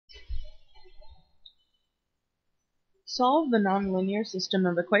Solve the nonlinear system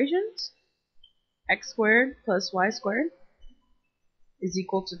of equations. X squared plus y squared is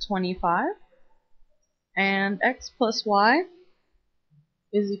equal to 25, and x plus y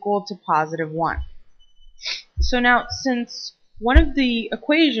is equal to positive 1. So now, since one of the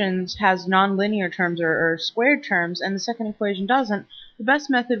equations has nonlinear terms or squared terms and the second equation doesn't, the best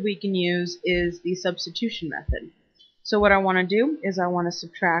method we can use is the substitution method. So what I want to do is I want to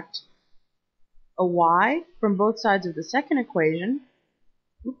subtract a y from both sides of the second equation.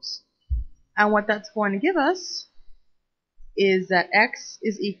 Oops. And what that's going to give us is that x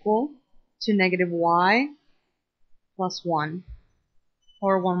is equal to negative y plus 1,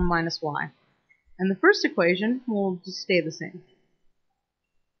 or 1 minus y. And the first equation will just stay the same.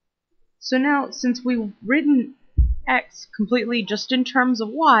 So now, since we've written x completely just in terms of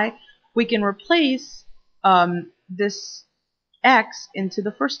y, we can replace this x into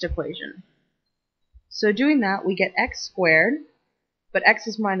the first equation. So doing that, we get x squared, but x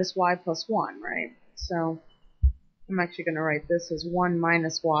is minus y plus 1, right? So I'm actually going to write this as 1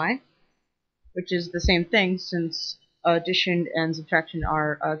 minus y, which is the same thing since addition and subtraction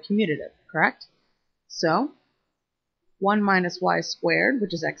are commutative, correct? So 1 minus y squared,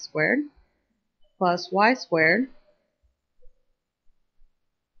 which is x squared, plus y squared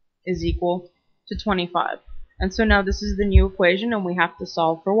is equal to 25. And so now this is the new equation and we have to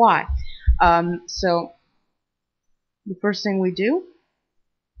solve for y. So the first thing we do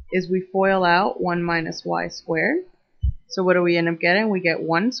is we FOIL out 1 minus y squared. So what do we end up getting? We get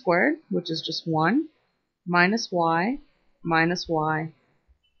 1 squared, which is just 1, minus y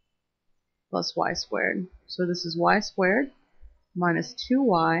plus y squared. So this is y squared minus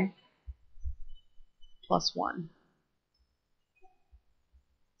 2y plus 1.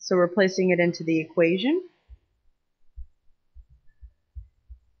 So replacing it into the equation,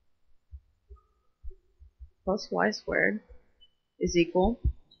 plus y squared is equal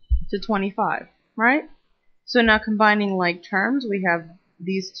to 25, right? So now combining like terms, we have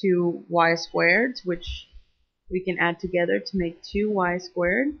these two y squareds, which we can add together to make 2y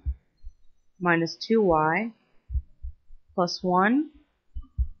squared minus 2y plus 1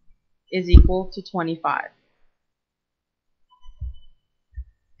 is equal to 25.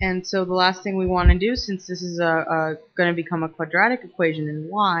 And so the last thing we want to do, since this is going to become a quadratic equation in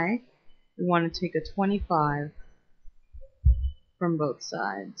y, we want to take a 25 from both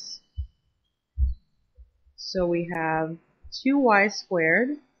sides. So we have 2y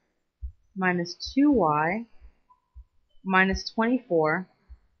squared minus 2y minus 24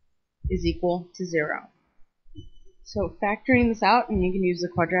 is equal to 0. So factoring this out, and you can use the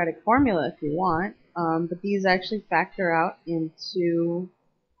quadratic formula if you want, but these actually factor out into,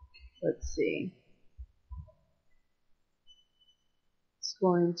 let's see, it's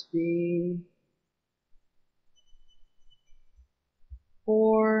going to be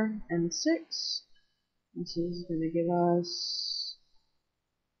 4 and 6. This is going to give us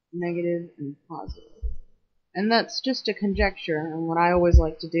negative and positive. And that's just a conjecture, and what I always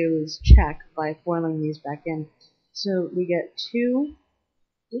like to do is check by foiling these back in. So we get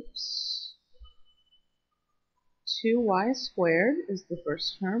 2y squared is the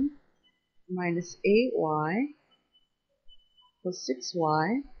first term, minus 8y plus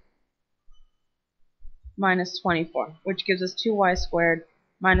 6y minus 24, which gives us 2y squared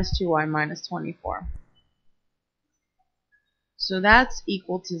minus 2y minus 24. So that's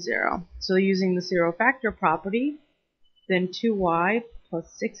equal to 0. So using the zero factor property, then 2y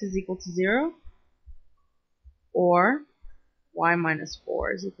plus 6 is equal to 0, or y minus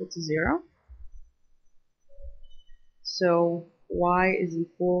 4 is equal to 0. So y is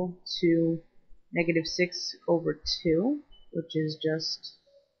equal to negative 6 over 2, which is just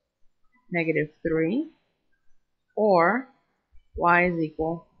negative 3, or y is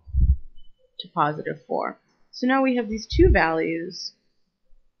equal to positive 4. So now we have these two values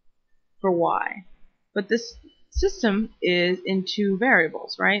for y, but this system is in two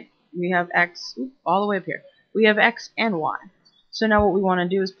variables, right? We have x, all the way up here. We have x and y. So now what we want to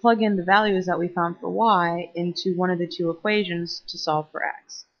do is plug in the values that we found for y into one of the two equations to solve for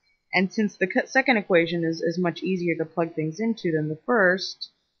x. And since the second equation is much easier to plug things into than the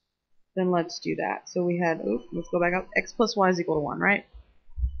first, then let's do that. So we had, let's go back up, x plus y is equal to 1, right?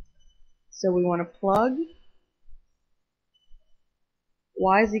 So we want to plug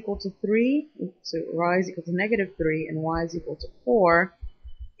y is equal to 3, so y is equal to negative 3, and y is equal to 4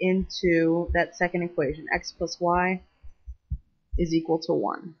 into that second equation. X plus y is equal to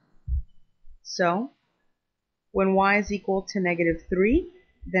 1. So when y is equal to negative 3,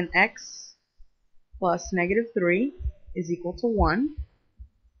 then x plus negative 3 is equal to 1,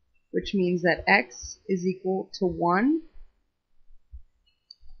 which means that x is equal to 1,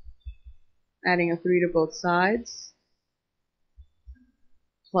 adding a 3 to both sides,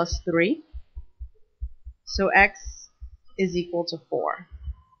 plus 3. So x is equal to 4.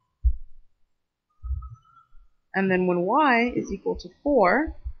 And then when y is equal to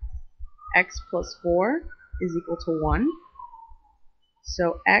 4, x plus 4 is equal to 1.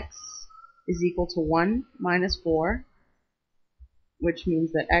 So x is equal to 1 minus 4, which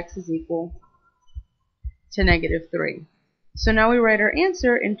means that x is equal to negative 3. So now we write our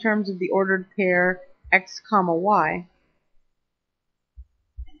answer in terms of the ordered pair x comma y.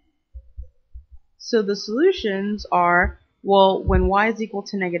 So the solutions are, well, when y is equal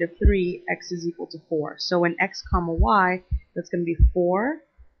to negative 3, x is equal to 4. So when x comma y, that's going to be 4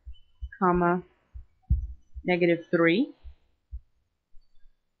 comma negative 3.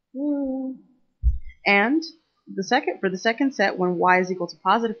 And for the second set, when y is equal to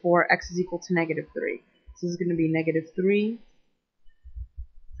positive 4, x is equal to negative 3. So this is going to be negative 3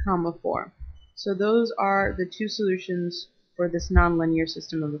 comma 4. So those are the two solutions for this nonlinear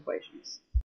system of equations.